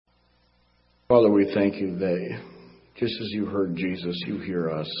Father, we thank you that just as you heard Jesus, you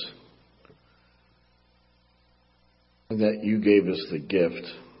hear us. And that you gave us the gift,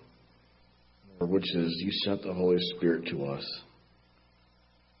 which is you sent the Holy Spirit to us.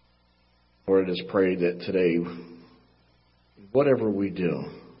 Lord, I just pray that today, whatever we do,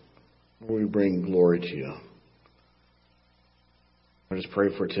 we bring glory to you. I just pray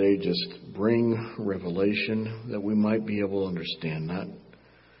for today, just bring revelation that we might be able to understand, not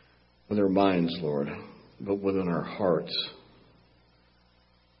with our minds, Lord, but within our hearts.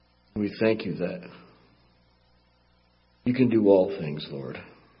 We thank you that you can do all things, Lord,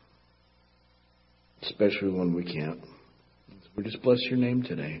 especially when we can't. We just bless your name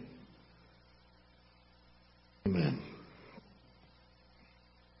today. Amen.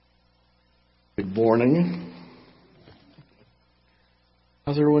 Good morning.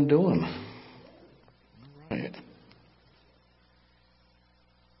 How's everyone doing? All right.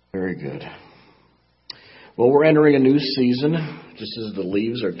 Very good. Well, we're entering a new season, just as the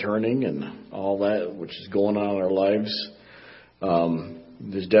leaves are turning and all that, which is going on in our lives.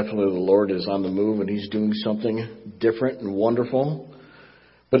 There's definitely the Lord is on the move and he's doing something different and wonderful.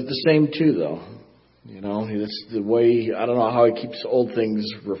 But at the same too, though, it's the way, I don't know how he keeps old things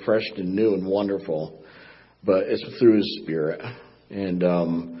refreshed and new and wonderful, but it's through his Spirit. And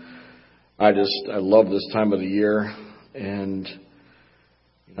I love this time of the year, and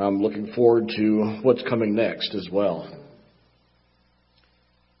I'm looking forward to what's coming next as well.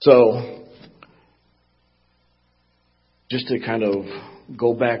 So, just to kind of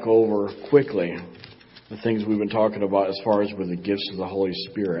go back over quickly the things we've been talking about as far as with the gifts of the Holy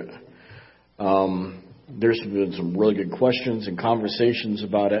Spirit. There's been some really good questions and conversations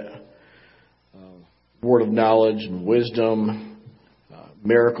about it. Word of knowledge and wisdom,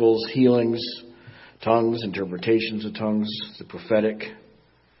 miracles, healings, tongues, interpretations of tongues, the prophetic,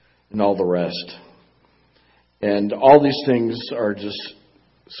 and all the rest. And all these things are just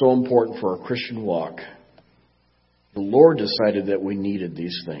so important for our Christian walk. The Lord decided that we needed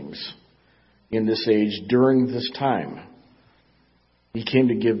these things in this age during this time. He came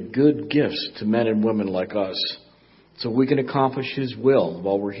to give good gifts to men and women like us so we can accomplish His will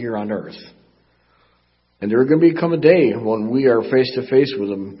while we're here on earth. And there are going to become a day when we are face to face with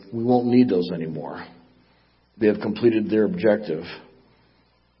Him, we won't need those anymore. They have completed their objective.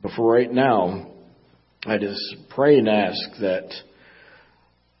 But for right now, I just pray and ask that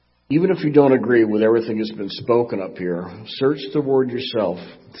even if you don't agree with everything that's been spoken up here, search the Word yourself.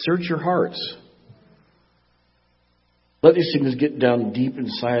 Search your hearts. Let these things get down deep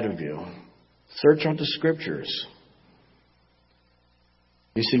inside of you. Search out the Scriptures.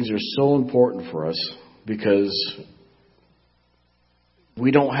 These things are so important for us because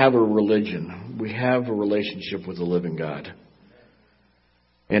we don't have a religion. We have a relationship with the living God.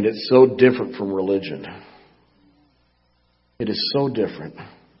 And it's so different from religion. It is so different.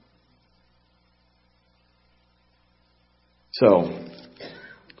 So,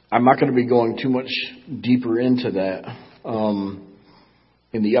 I'm not going to be going too much deeper into that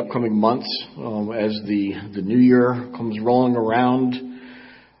in the upcoming months as the new year comes rolling around.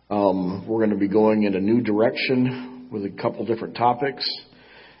 We're going to be going in a new direction with a couple different topics.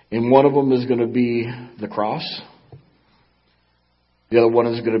 And one of them is going to be the cross. The other one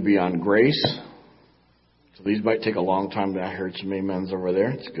is going to be on grace. So these might take a long time. I heard some amens over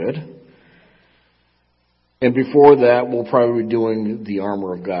there. It's good. And before that, we'll probably be doing the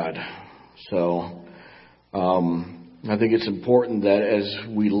armor of God. So I think it's important that as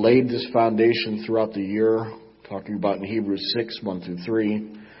we laid this foundation throughout the year, talking about in Hebrews 6, 1 through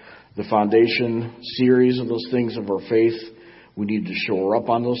 3, the foundation series of those things of our faith, we need to shore up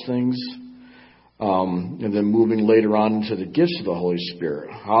on those things. And then moving later on into the gifts of the Holy Spirit.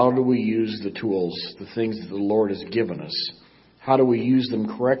 How do we use the tools, the things that the Lord has given us? How do we use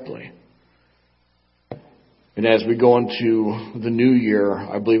them correctly? And as we go into the new year,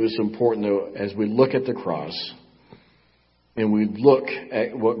 I believe it's important that as we look at the cross and we look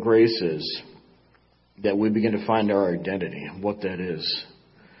at what grace is, that we begin to find our identity, what that is.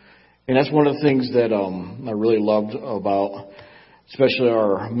 And that's one of the things that I really loved about especially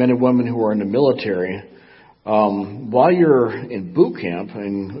our men and women who are in the military. While you're in boot camp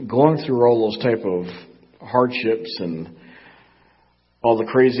and going through all those type of hardships and all the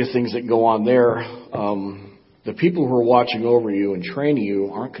crazy things that go on there, the people who are watching over you and training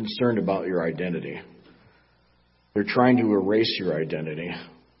you aren't concerned about your identity. They're trying to erase your identity.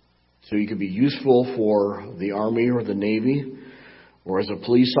 So you could be useful for the Army or the Navy or as a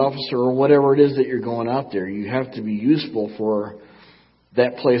police officer or whatever it is that you're going out there. You have to be useful for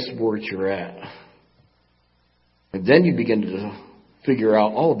that place where you're at. And then you begin to figure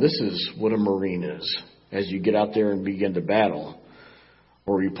out, oh, this is what a Marine is, as you get out there and begin to battle.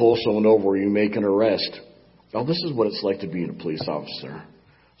 Or you pull someone over, or you make an arrest. Oh, this is what it's like to be a police officer.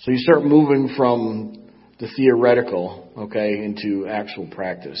 So you start moving from the theoretical, okay, into actual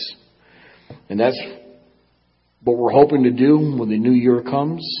practice. And that's what we're hoping to do when the new year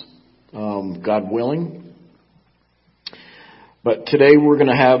comes, God willing. But today we're going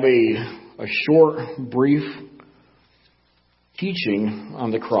to have a short, brief teaching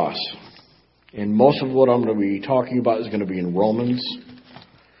on the cross. And most of what I'm going to be talking about is going to be in Romans.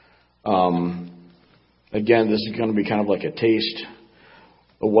 Again, this is going to be kind of like a taste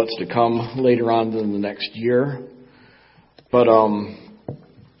of what's to come later on in the next year. But,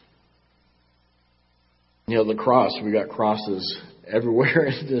 the cross, we got crosses everywhere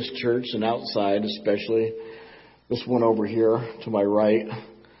in this church and outside, especially this one over here to my right.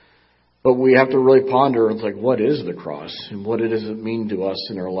 But we have to really ponder, it's like, what is the cross and what does it mean to us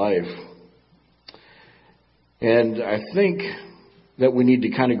in our life? And I think that we need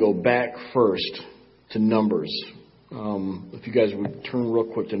to kind of go back first to Numbers. If you guys would turn real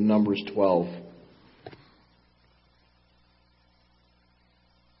quick to Numbers 12.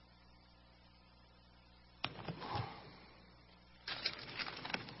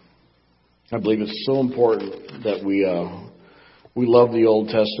 I believe it's so important that we love the Old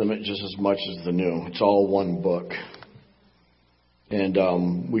Testament just as much as the New. It's all one book.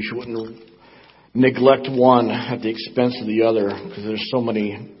 And we shouldn't neglect one at the expense of the other, because there's so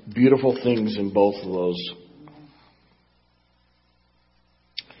many beautiful things in both of those.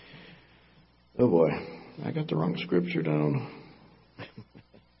 Oh boy, I got the wrong scripture down.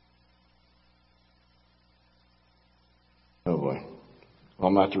 Oh boy. Well,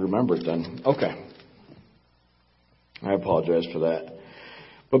 I'm going to have to remember it then. Okay. I apologize for that.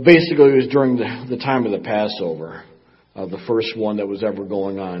 But basically it was during the time of the Passover, the first one that was ever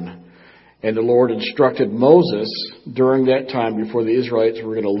going on. And the Lord instructed Moses during that time, before the Israelites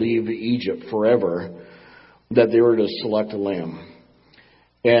were going to leave Egypt forever, that they were to select a lamb.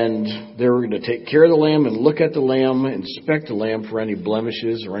 And they were going to take care of the lamb and look at the lamb, inspect the lamb for any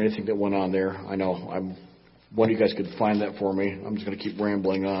blemishes or anything that went on there. I know one of you guys could find that for me. I'm just going to keep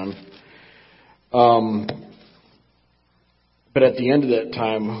rambling on. But at the end of that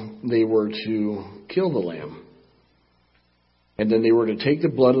time, they were to kill the lamb. And then they were to take the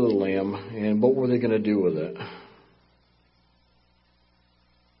blood of the lamb, and what were they going to do with it?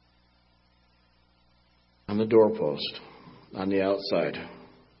 On the doorpost, on the outside.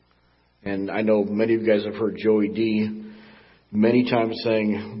 And I know many of you guys have heard Joey D. many times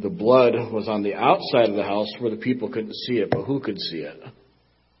saying the blood was on the outside of the house where the people couldn't see it, but who could see it?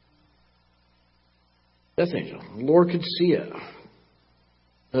 Death angel. The Lord could see it.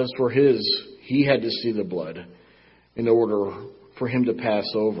 That's for he had to see the blood in order for him to pass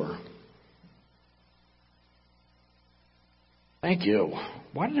over. Thank you.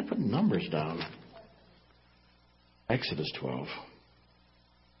 Why did I put numbers down? Exodus 12.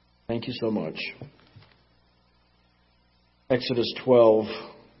 Thank you so much. Exodus 12,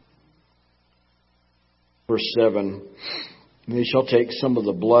 verse 7. And they shall take some of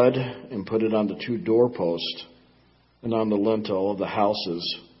the blood and put it on the two doorposts and on the lintel of the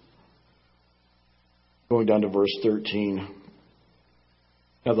houses. Going down to verse 13.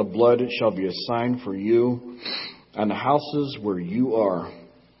 Now the blood shall be a sign for you on the houses where you are.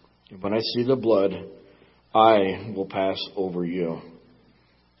 And when I see the blood, I will pass over you.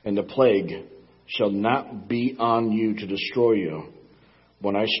 And the plague shall not be on you to destroy you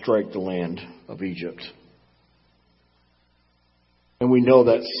when I strike the land of Egypt. And we know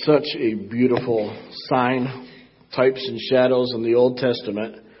that's such a beautiful sign, types and shadows in the Old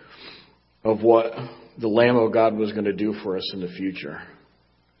Testament of what the Lamb of God was going to do for us in the future.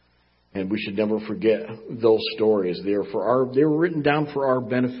 And we should never forget those stories. They were written down for our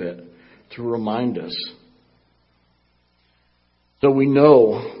benefit to remind us. So we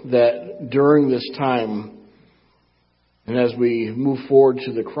know that during this time, and as we move forward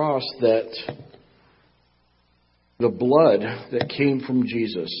to the cross, that the blood that came from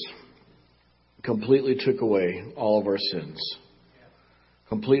Jesus completely took away all of our sins.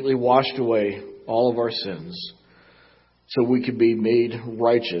 Completely washed away all of our sins. So we could be made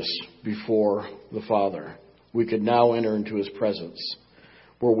righteous before the Father. We could now enter into His presence,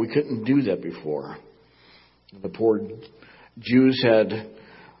 where we couldn't do that before. The poor Jews had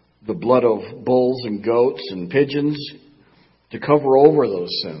the blood of bulls and goats and pigeons to cover over those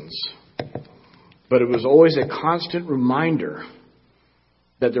sins. But it was always a constant reminder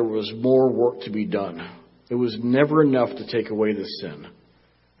that there was more work to be done. It was never enough to take away the sin.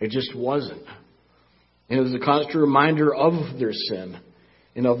 It just wasn't. And it was a constant reminder of their sin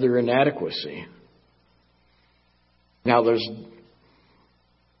and of their inadequacy. Now, there's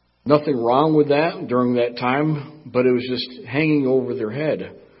nothing wrong with that during that time, but it was just hanging over their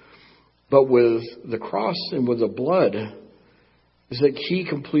head. But with the cross and with the blood, is that He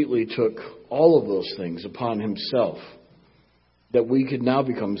completely took all of those things upon Himself, that we could now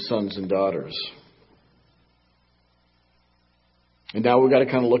become sons and daughters. And now we've got to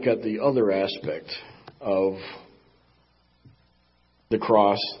kind of look at the other aspect of the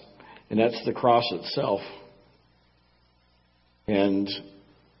cross, and that's the cross itself. And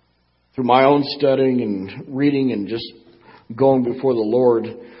through my own studying and reading and just going before the Lord,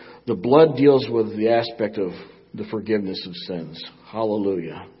 the blood deals with the aspect of the forgiveness of sins.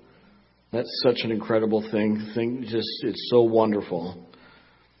 Hallelujah. That's such an incredible thing. It's so wonderful.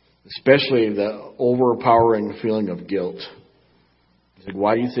 Especially the overpowering feeling of guilt. It's like,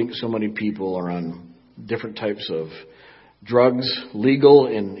 why do you think so many people are on different types of drugs, legal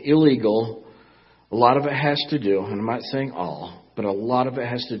and illegal? A lot of it has to do, and I'm not saying all, but a lot of it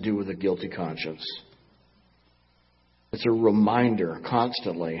has to do with a guilty conscience. It's a reminder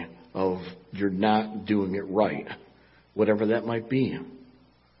constantly of you're not doing it right, whatever that might be.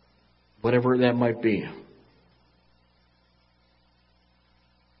 Whatever that might be.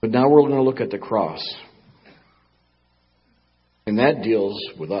 But now we're going to look at the cross. And that deals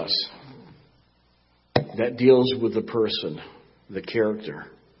with us. That deals with the person, the character,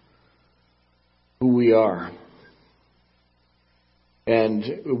 who we are. And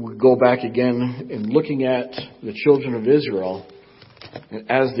we go back again and looking at the children of Israel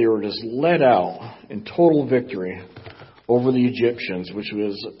as they were just led out in total victory over the Egyptians, which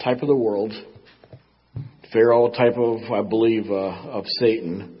was a type of the world. Pharaoh, type of, I believe, of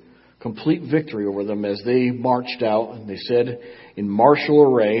Satan. Complete victory over them as they marched out, and they said in martial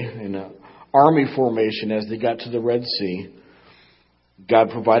array, in an army formation as they got to the Red Sea. God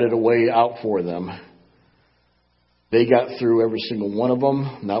provided a way out for them. They got through every single one of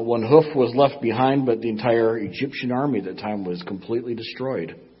them. Not one hoof was left behind, but the entire Egyptian army at that time was completely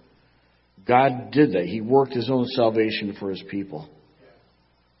destroyed. God did that. He worked His own salvation for His people.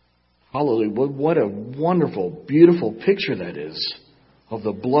 Hallelujah. What a wonderful, beautiful picture that is of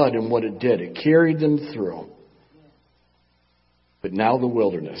the blood and what it did. It carried them through. But now the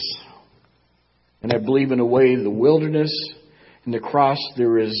wilderness. And I believe in a way the wilderness and the cross,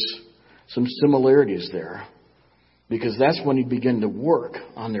 there is some similarities there. Because that's when He began to work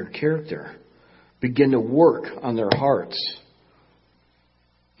on their character. Begin to work on their hearts.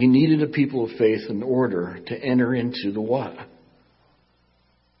 He needed a people of faith in order to enter into the what?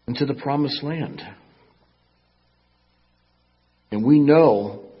 Into the promised land. And we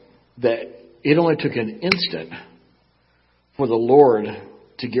know that it only took an instant for the Lord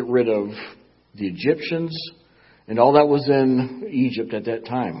to get rid of the Egyptians and all that was in Egypt at that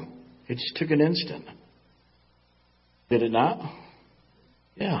time. It just took an instant. Did it not?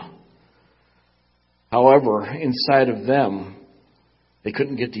 Yeah. However, inside of them, they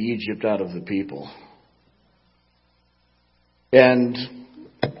couldn't get the Egypt out of the people. And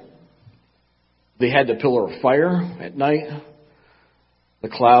they had the pillar of fire at night, the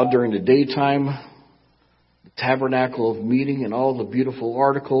cloud during the daytime, the tabernacle of meeting and all the beautiful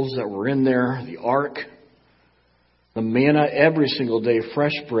articles that were in there, the ark, the manna every single day,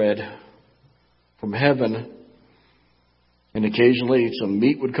 fresh bread from heaven. And occasionally some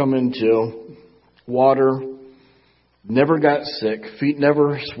meat would come into water. Never got sick. Feet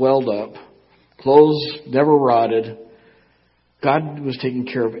never swelled up. Clothes never rotted. God was taking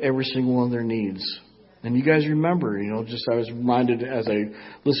care of every single one of their needs. And you guys remember, I was reminded as I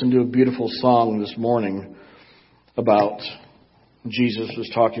listened to a beautiful song this morning about Jesus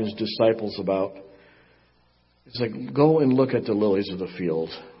was talking to His disciples about. It's like, go and look at the lilies of the field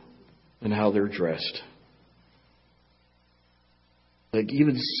and how they're dressed. Like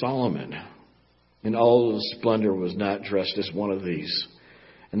even Solomon in all his splendor was not dressed as one of these.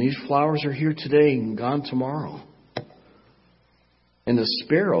 And these flowers are here today and gone tomorrow. And the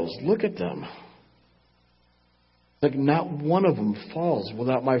sparrows, look at them. Like not one of them falls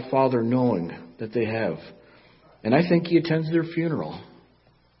without my Father knowing that they have. And I think He attends their funeral.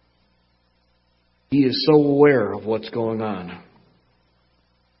 He is so aware of what's going on.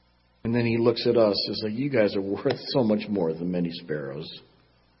 And then He looks at us and is like, you guys are worth so much more than many sparrows.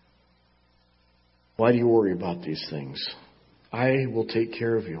 Why do you worry about these things? I will take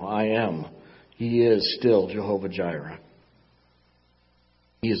care of you. I am. He is still Jehovah Jireh.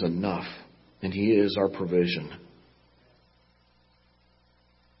 He is enough. And He is our provision.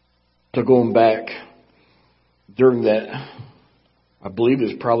 So going back, during that, I believe it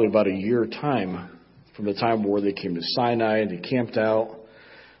was probably about a year time from the time where they came to Sinai. They camped out,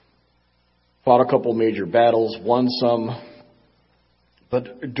 fought a couple major battles, won some.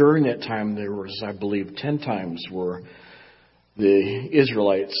 But during that time, there was, I believe, 10 times where the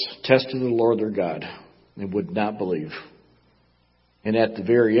Israelites tested the Lord their God and would not believe. And at the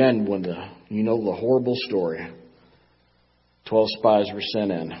very end, when the horrible story, 12 spies were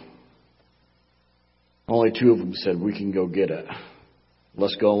sent in. Only 2 of them said, "We can go get it.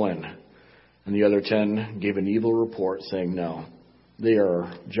 Let's go in." And the other 10 gave an evil report saying, "No. They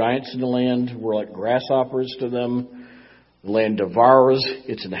are giants in the land. We're like grasshoppers to them. The land devours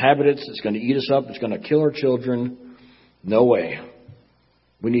its inhabitants. It's going to eat us up. It's going to kill our children. No way.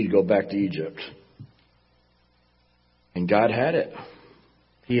 We need to go back to Egypt." And God had it.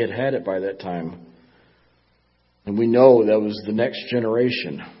 He had it by that time. And we know that was the next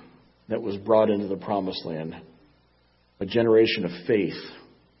generation that was brought into the promised land. A generation of faith.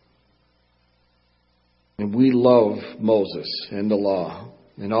 And we love Moses and the law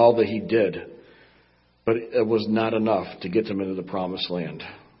and all that he did. But it was not enough to get them into the promised land.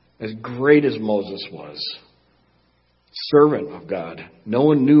 As great as Moses was, servant of God, no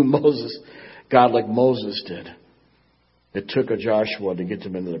one knew God like Moses did. It took a Joshua to get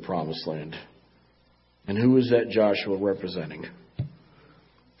them into the promised land. And who is that Joshua representing?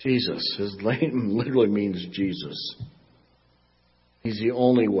 Jesus. His name literally means Jesus. He's the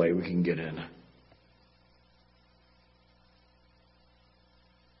only way we can get in.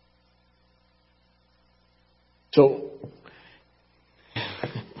 So,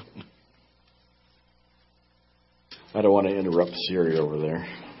 I don't want to interrupt Siri over there.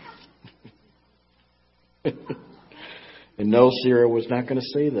 And no, Siri was not going to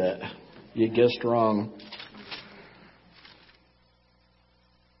say that. You guessed wrong.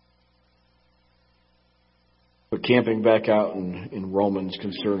 But camping back out in Romans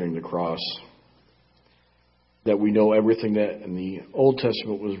concerning the cross, that we know everything that in the Old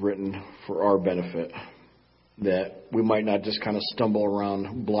Testament was written for our benefit, that we might not just kind of stumble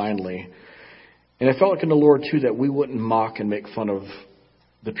around blindly. And I felt like in the Lord, too, that we wouldn't mock and make fun of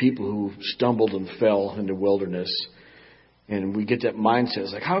the people who stumbled and fell in the wilderness. And we get that mindset.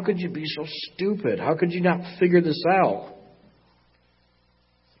 It's like, how could you be so stupid? How could you not figure this out?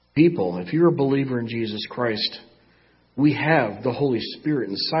 People, if you're a believer in Jesus Christ, we have the Holy Spirit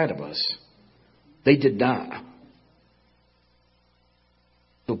inside of us. They did not.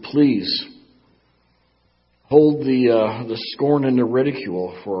 So please, hold the scorn and the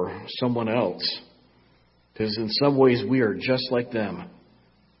ridicule for someone else. Because in some ways we are just like them.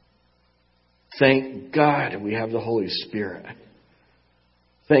 Thank God we have the Holy Spirit.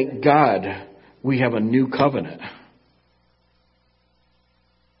 Thank God we have a new covenant.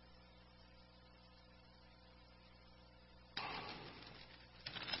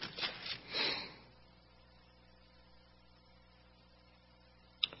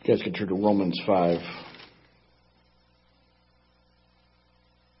 You guys can turn to Romans 5.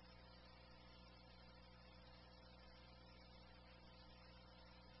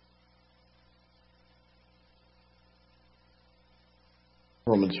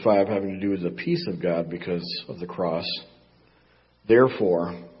 Romans 5 having to do with the peace of God because of the cross.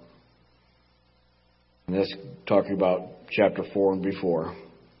 Therefore, and that's talking about chapter 4 and before.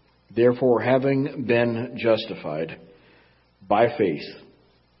 Therefore, having been justified by faith,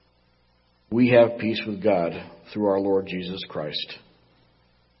 we have peace with God through our Lord Jesus Christ,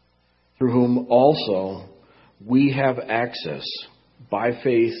 through whom also we have access by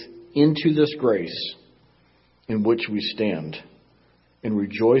faith into this grace in which we stand and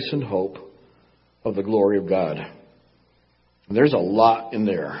rejoice in hope of the glory of God. And there's a lot in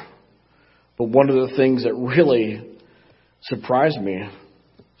there. But one of the things that really surprised me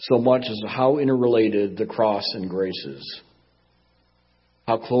so much is how interrelated the cross and grace is.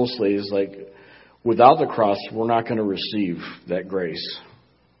 How closely is like, without the cross, we're not going to receive that grace.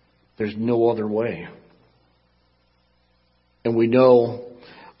 There's no other way. And we know,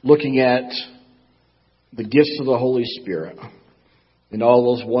 looking at the gifts of the Holy Spirit and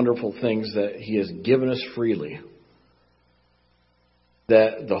all those wonderful things that He has given us freely,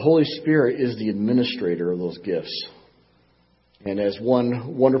 that the Holy Spirit is the administrator of those gifts. And as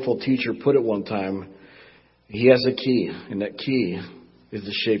one wonderful teacher put it one time, He has a key, and that key is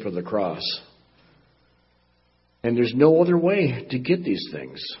the shape of the cross. And there's no other way to get these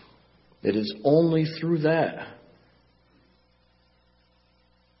things. It is only through that.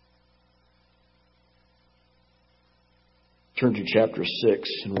 Turn to chapter 6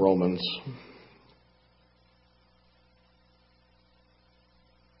 in Romans.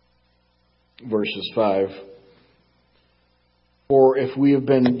 Verses 5. For if we have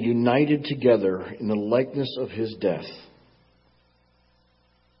been united together in the likeness of his death,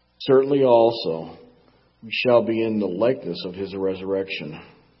 certainly also we shall be in the likeness of his resurrection.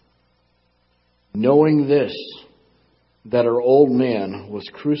 Knowing this, that our old man was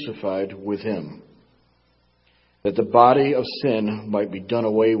crucified with him, that the body of sin might be done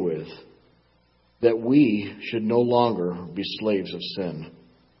away with, that we should no longer be slaves of sin.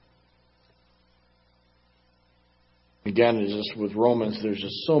 Again, it's just with Romans, there's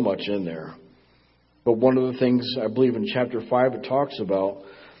just so much in there. But one of the things I believe in chapter 5, it talks about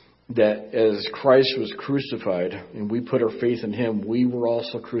that as Christ was crucified and we put our faith in him, we were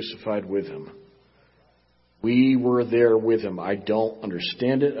also crucified with him. We were there with him. I don't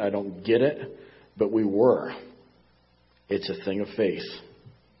understand it. I don't get it. But we were. It's a thing of faith.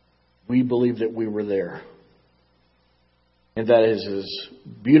 We believe that we were there. And that as his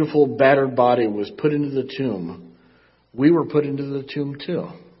beautiful, battered body was put into the tomb, we were put into the tomb too.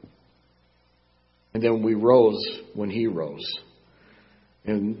 And then we rose when he rose.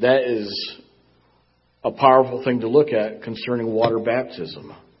 And that is a powerful thing to look at concerning water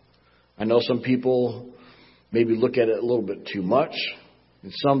baptism. I know some people maybe look at it a little bit too much,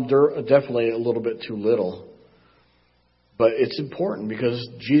 and some definitely a little bit too little. But it's important because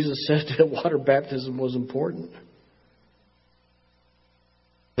Jesus said that water baptism was important.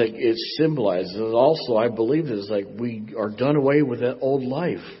 Like it symbolizes, and also I believe is like we are done away with that old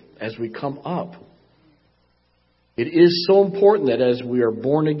life as we come up. It is so important that as we are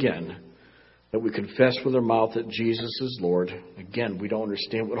born again, that we confess with our mouth that Jesus is Lord. Again, we don't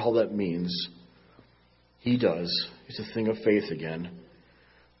understand what all that means. He does. It's a thing of faith again.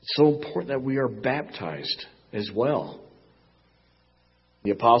 It's so important that we are baptized as well.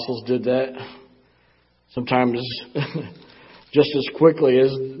 The apostles did that sometimes just as quickly as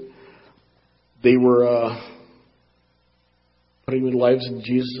they were putting their lives in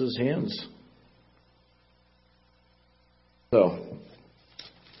Jesus' hands. So,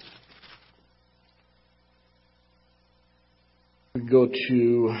 we go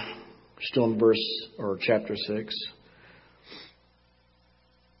to still in verse or chapter 6.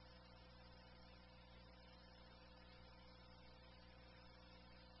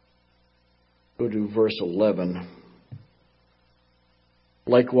 Go to verse 11.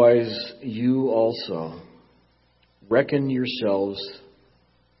 Likewise, you also reckon yourselves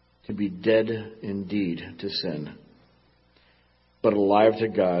to be dead indeed to sin, but alive to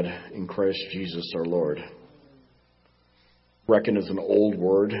God in Christ Jesus our Lord. Reckon is an old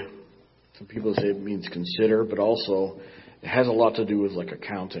word. Some people say it means consider, but also it has a lot to do with like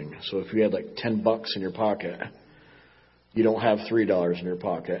accounting. So if you had like $10 in your pocket, you don't have $3 in your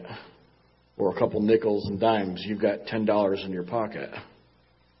pocket. Or a couple nickels and dimes, you've got $10 in your pocket.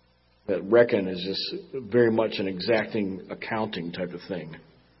 That reckon is just very much an exacting accounting type of thing.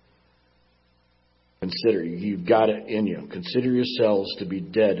 Consider, you've got it in you. Consider yourselves to be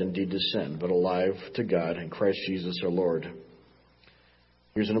dead indeed to sin, but alive to God in Christ Jesus our Lord.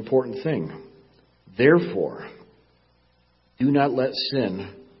 Here's an important thing. Therefore, do not let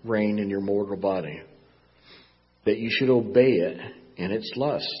sin reign in your mortal body, that you should obey it in its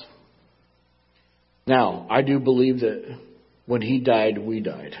lusts. Now, I do believe that when he died, we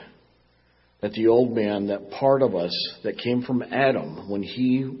died. That the old man, that part of us that came from Adam, when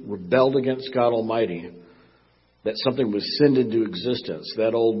he rebelled against God Almighty, that something was sinned into existence,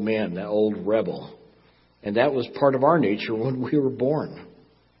 that old man, that old rebel. And that was part of our nature when we were born.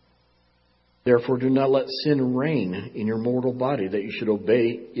 Therefore, do not let sin reign in your mortal body, that you should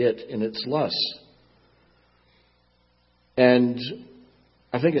obey it in its lusts. And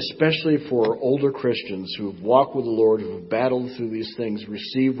I think especially for older Christians who have walked with the Lord, who have battled through these things,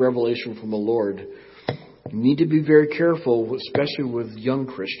 received revelation from the Lord, you need to be very careful, especially with young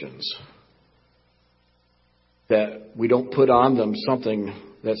Christians, that we don't put on them something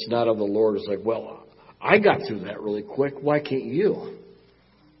that's not of the Lord. It's like, well, I got through that really quick. Why can't you?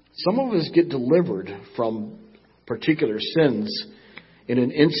 Some of us get delivered from particular sins in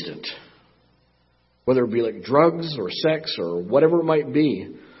an instant. Whether it be like drugs or sex or whatever it might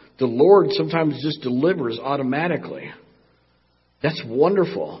be, the Lord sometimes just delivers automatically. That's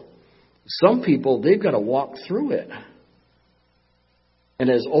wonderful. Some people, they've got to walk through it.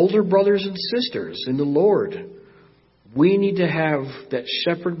 And as older brothers and sisters in the Lord, we need to have that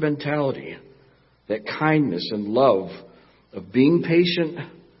shepherd mentality, that kindness and love of being patient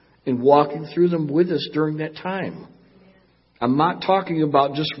and walking through them with us during that time. I'm not talking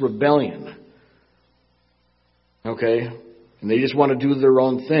about just rebellion. Okay? And they just want to do their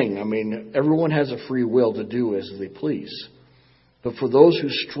own thing. I mean, everyone has a free will to do as they please. But for those who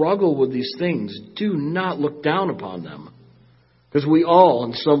struggle with these things, do not look down upon them. Because we all,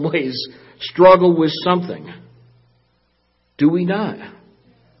 in some ways, struggle with something. Do we not?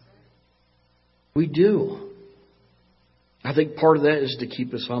 We do. I think part of that is to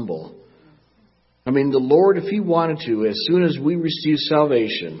keep us humble. I mean, the Lord, if He wanted to, as soon as we receive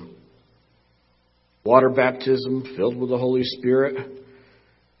salvation, water baptism filled with the Holy Spirit,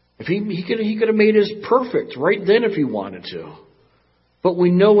 if He could have made us perfect right then if He wanted to. But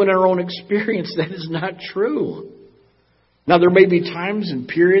we know in our own experience that is not true. Now, there may be times and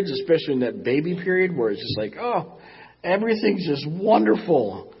periods, especially in that baby period, where it's just like, oh, everything's just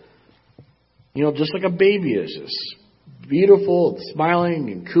wonderful. You know, just like a baby is, just beautiful, and smiling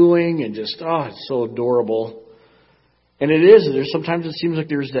and cooing and just, oh, it's so adorable. And it is. Sometimes it seems like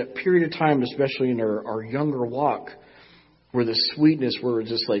there's that period of time, especially in our younger walk, where the sweetness, where it's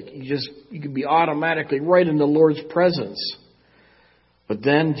just like, you can be automatically right in the Lord's presence. But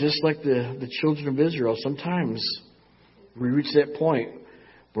then, just like the children of Israel, sometimes we reach that point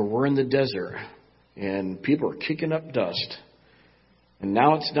where we're in the desert and people are kicking up dust. And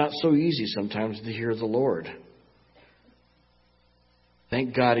now it's not so easy sometimes to hear the Lord.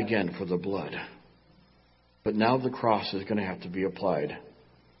 Thank God again for the blood. But now the cross is going to have to be applied.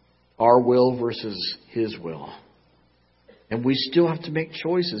 Our will versus His will. And we still have to make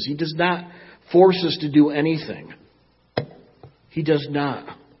choices. He does not force us to do anything. He does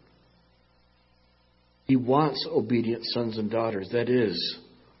not. He wants obedient sons and daughters. That is,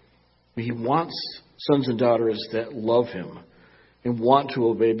 He wants sons and daughters that love Him and want to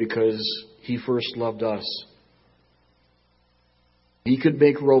obey because He first loved us. He could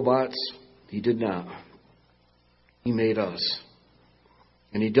make robots. He did not. He made us.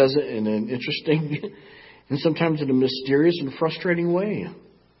 And He does it in an interesting and sometimes in a mysterious and frustrating way.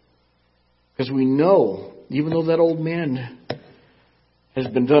 Because we know, even though that old man has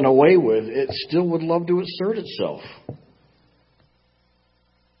been done away with, it still would love to assert itself.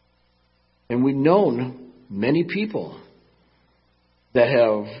 And we've known many people that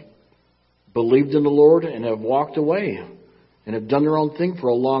have believed in the Lord and have walked away and have done their own thing for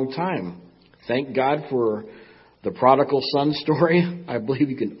a long time. Thank God for the prodigal son story. I believe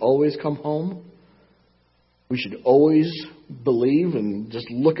you can always come home. We should always believe and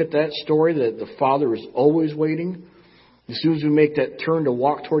just look at that story that the Father is always waiting. As soon as we make that turn to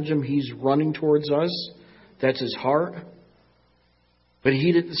walk towards Him, He's running towards us. That's His heart. But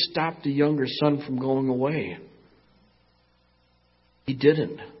He didn't stop the younger son from going away. He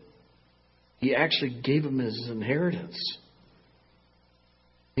didn't. He actually gave him his inheritance.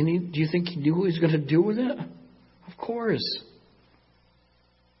 And do you think He knew what He was going to do with it? Of course.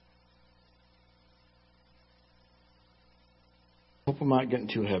 Hope I'm not getting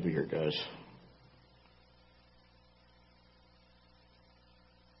too heavy here, guys.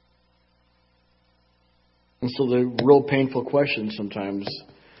 And so the real painful question sometimes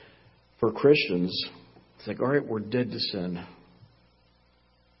for Christians, it's like, all right, we're dead to sin.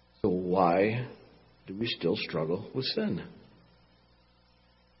 So why do we still struggle with sin?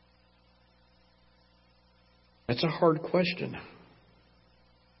 That's a hard question.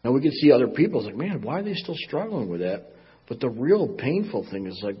 Now we can see other people, it's like, man, why are they still struggling with that? But the real painful thing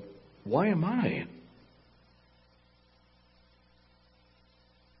is like, why am I?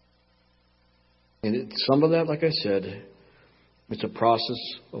 And some of that, like I said, it's a process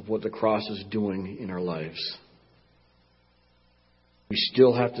of what the cross is doing in our lives. We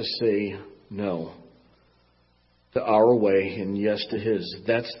still have to say no to our way and yes to His.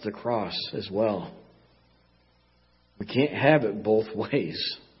 That's the cross as well. We can't have it both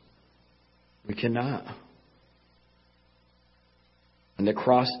ways. We cannot. And the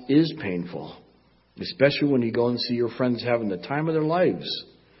cross is painful, especially when you go and see your friends having the time of their lives.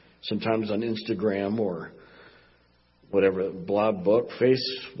 Sometimes on Instagram or whatever, blog, book, face,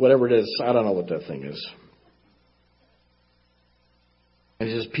 whatever it is. I don't know what that thing is. And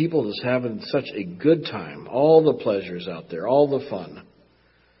it's just people just having such a good time. All the pleasures out there, all the fun.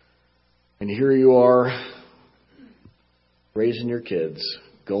 And here you are, raising your kids,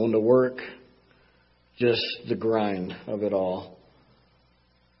 going to work, just the grind of it all.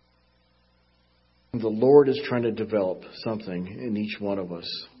 And the Lord is trying to develop something in each one of us.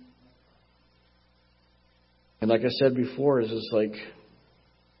 And like I said before, it's just like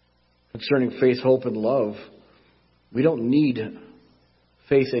concerning faith, hope, and love, we don't need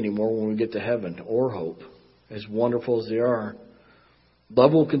faith anymore when we get to heaven, or hope, as wonderful as they are.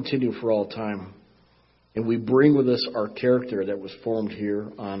 Love will continue for all time. And we bring with us our character that was formed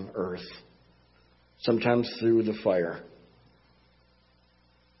here on earth, sometimes through the fire.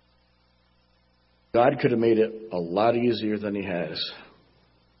 God could have made it a lot easier than He has.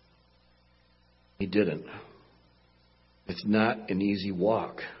 He didn't. It's not an easy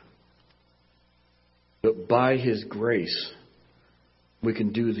walk. But by His grace, we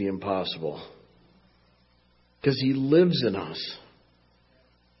can do the impossible. Because He lives in us.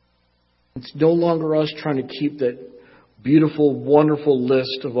 It's no longer us trying to keep that beautiful, wonderful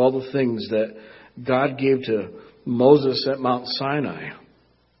list of all the things that God gave to Moses at Mount Sinai,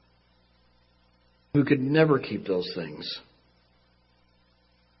 who could never keep those things.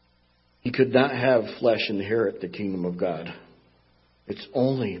 He could not have flesh inherit the kingdom of God. It's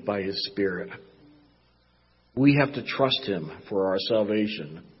only by His Spirit. We have to trust Him for our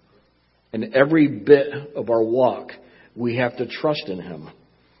salvation. And every bit of our walk, we have to trust in Him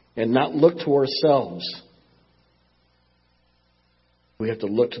and not look to ourselves. We have to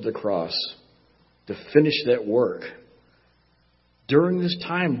look to the cross to finish that work during this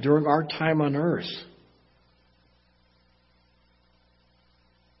time, during our time on earth.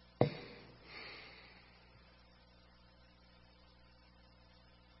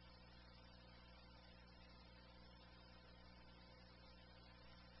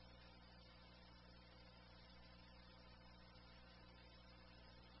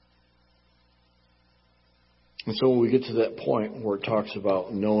 And so when we get to that point where it talks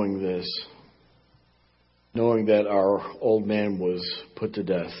about knowing this, knowing that our old man was put to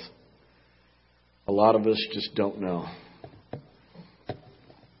death, a lot of us just don't know.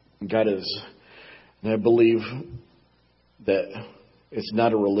 God is, and I believe that it's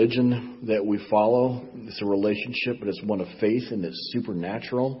not a religion that we follow. It's a relationship, but it's one of faith, and it's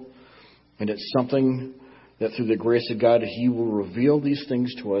supernatural. And it's something that through the grace of God, He will reveal these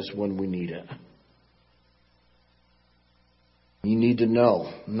things to us when we need it. You need to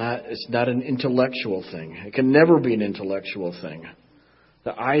know. It's not an intellectual thing. It can never be an intellectual thing.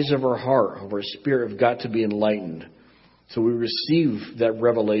 The eyes of our heart, of our spirit, have got to be enlightened. So we receive that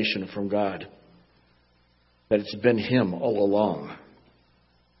revelation from God. That it's been Him all along.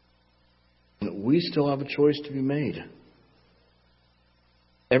 And that we still have a choice to be made.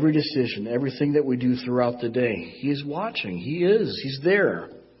 Every decision, everything that we do throughout the day, He is watching. He is. He's there.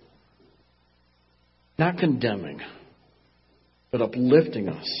 Not condemning, but uplifting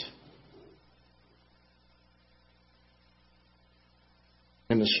us.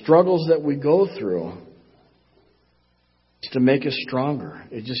 And the struggles that we go through is to make us stronger.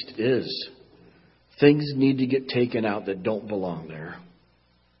 It just is. Things need to get taken out that don't belong there.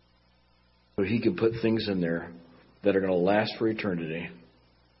 So He can put things in there that are going to last for eternity.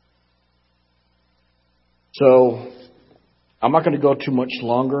 So I'm not going to go too much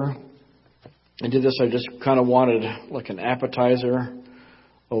longer into this. I just kind of wanted like an appetizer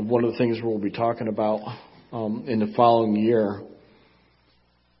of one of the things we'll be talking about in the following year.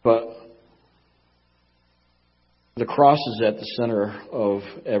 But the cross is at the center of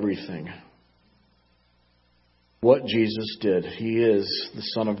everything. What Jesus did. He is the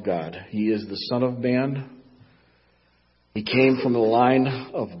Son of God. He is the Son of Man. He came from the line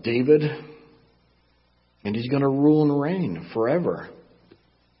of David. And He's going to rule and reign forever.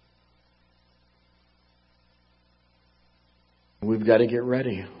 We've got to get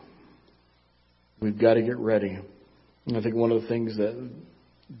ready. We've got to get ready. And I think one of the things that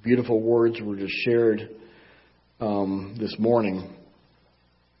beautiful words were just shared this morning.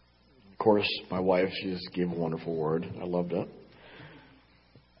 Of course, my wife, she just gave a wonderful word. I loved it.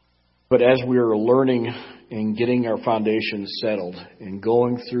 But as we are learning and getting our foundation settled and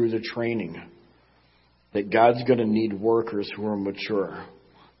going through the training, that God's going to need workers who are mature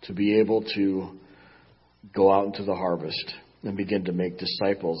to be able to go out into the harvest and begin to make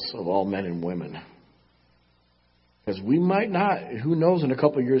disciples of all men and women. Because we might not, who knows, in a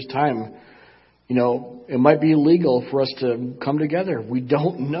couple of years' time, it might be illegal for us to come together. We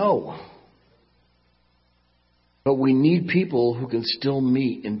don't know. But we need people who can still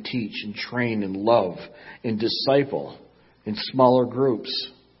meet and teach and train and love and disciple in smaller groups.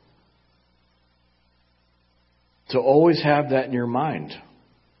 So always have that in your mind.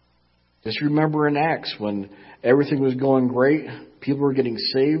 Just remember in Acts when everything was going great, people were getting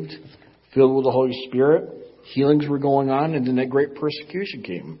saved, filled with the Holy Spirit, healings were going on, and then that great persecution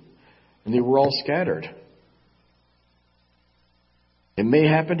came. And they were all scattered. It may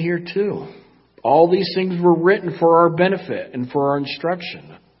happen here too. All these things were written for our benefit and for our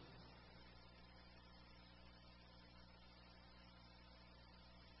instruction.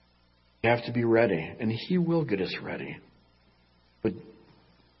 You have to be ready, and He will get us ready. But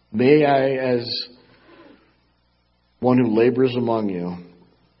may I, as one who labors among you,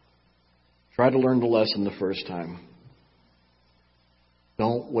 try to learn the lesson the first time.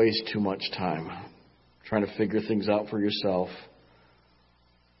 Don't waste too much time trying to figure things out for yourself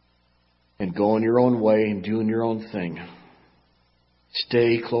and going your own way and doing your own thing.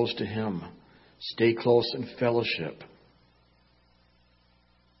 Stay close to Him. Stay close in fellowship.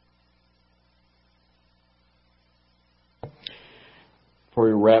 Before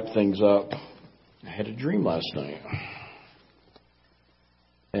we wrap things up, I had a dream last night.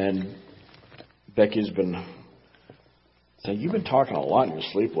 And Becky's been saying, you've been talking a lot in your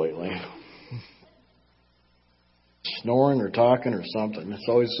sleep lately. Snoring or talking or something. It's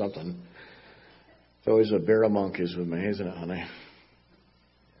always something. It's always a bear of monkeys with me, isn't it, honey?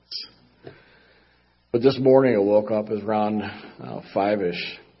 But this morning I woke up, it was around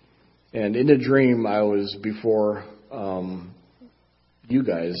 5-ish. And in a dream, I was before you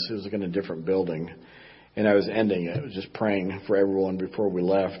guys. It was like in a different building. And I was ending it. I was just praying for everyone before we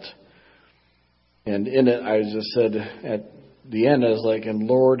left. And in it, I just said at the end, I was like, and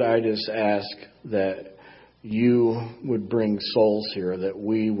Lord, I just ask that you would bring souls here, that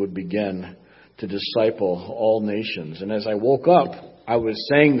we would begin to disciple all nations. And as I woke up, I was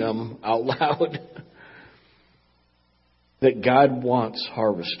saying them out loud. That God wants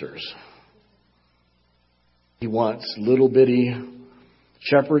harvesters. He wants little bitty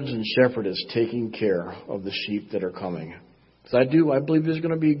shepherds and shepherdess taking care of the sheep that are coming. Because I believe there's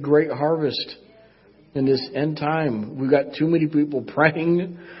going to be a great harvest in this end time. We've got too many people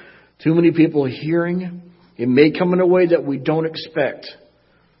praying, too many people hearing. It may come in a way that we don't expect.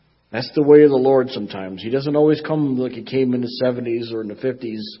 That's the way of the Lord sometimes. He doesn't always come like He came in the 70s or in the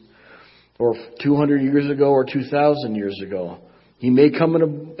 50s or 200 years ago or 2,000 years ago. He may come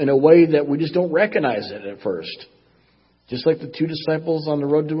in a way that we just don't recognize it at first. Just like the two disciples on the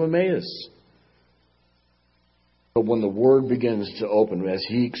road to Emmaus. But when the Word begins to open, as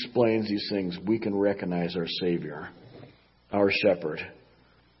He explains these things, we can recognize our Savior, our Shepherd.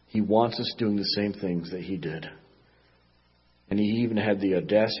 He wants us doing the same things that He did. And He even had the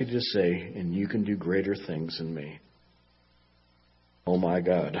audacity to say, and you can do greater things than me. Oh my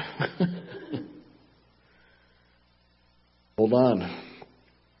God. Hold on.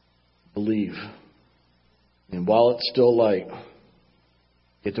 Believe. And while it's still light,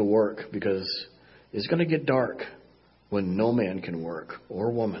 get to work, because it's going to get dark when no man can work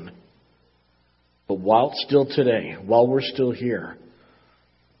or woman. But while it's still today, while we're still here,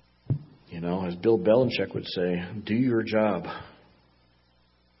 as Bill Belichick would say, do your job.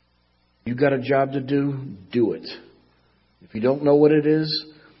 You got a job to do, do it. If you don't know what it is,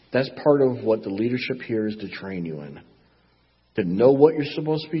 that's part of what the leadership here is to train you in. To know what you're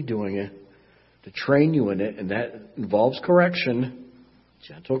supposed to be doing it, to train you in it, and that involves correction.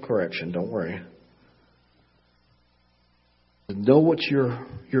 Gentle correction, don't worry. To know what your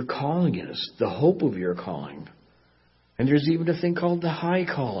calling is, the hope of your calling. And there's even a thing called the high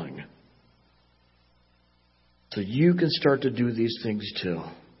calling. So you can start to do these things too.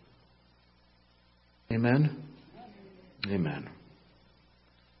 Amen? Amen.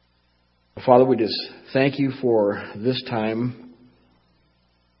 Father, we just thank you for this time.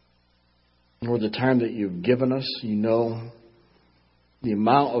 Lord, the time that you've given us. You know the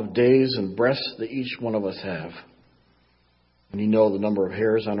amount of days and breaths that each one of us have. And you know the number of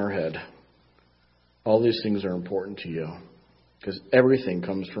hairs on our head. All these things are important to you, because everything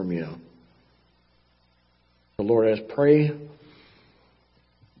comes from you. So Lord, I just pray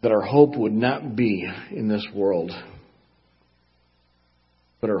that our hope would not be in this world,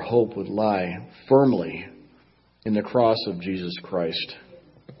 but our hope would lie firmly in the cross of Jesus Christ.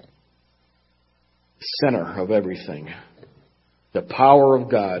 The center of everything. The power of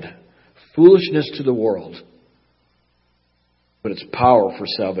God. Foolishness to the world, but it's power for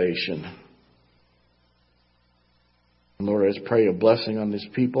salvation. And Lord, I just pray a blessing on these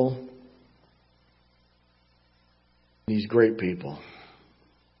people. These great people.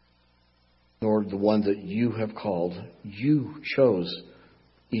 Lord, the ones that you have called. You chose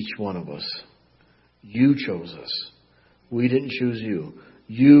each one of us. You chose us. We didn't choose you.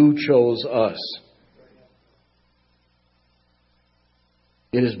 You chose us.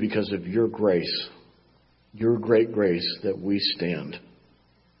 It is because of your grace, your great grace, that we stand.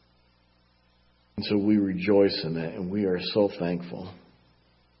 And so we rejoice in that, and we are so thankful.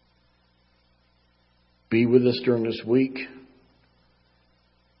 Be with us during this week.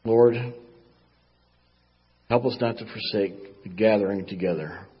 Lord, help us not to forsake the gathering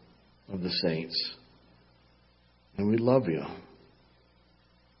together of the saints. And we love you.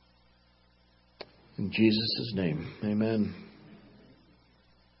 In Jesus' name, amen.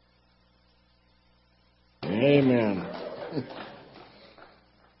 Amen.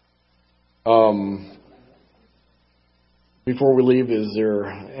 Before we leave, is there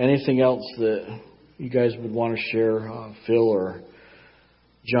anything else that you guys would want to share? Phil or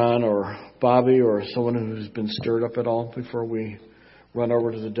John or Bobby or someone who's been stirred up at all before we run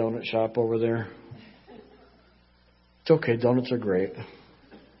over to the donut shop over there? It's okay. Donuts are great.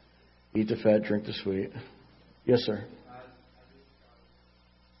 Eat the fat, drink the sweet. Yes, sir.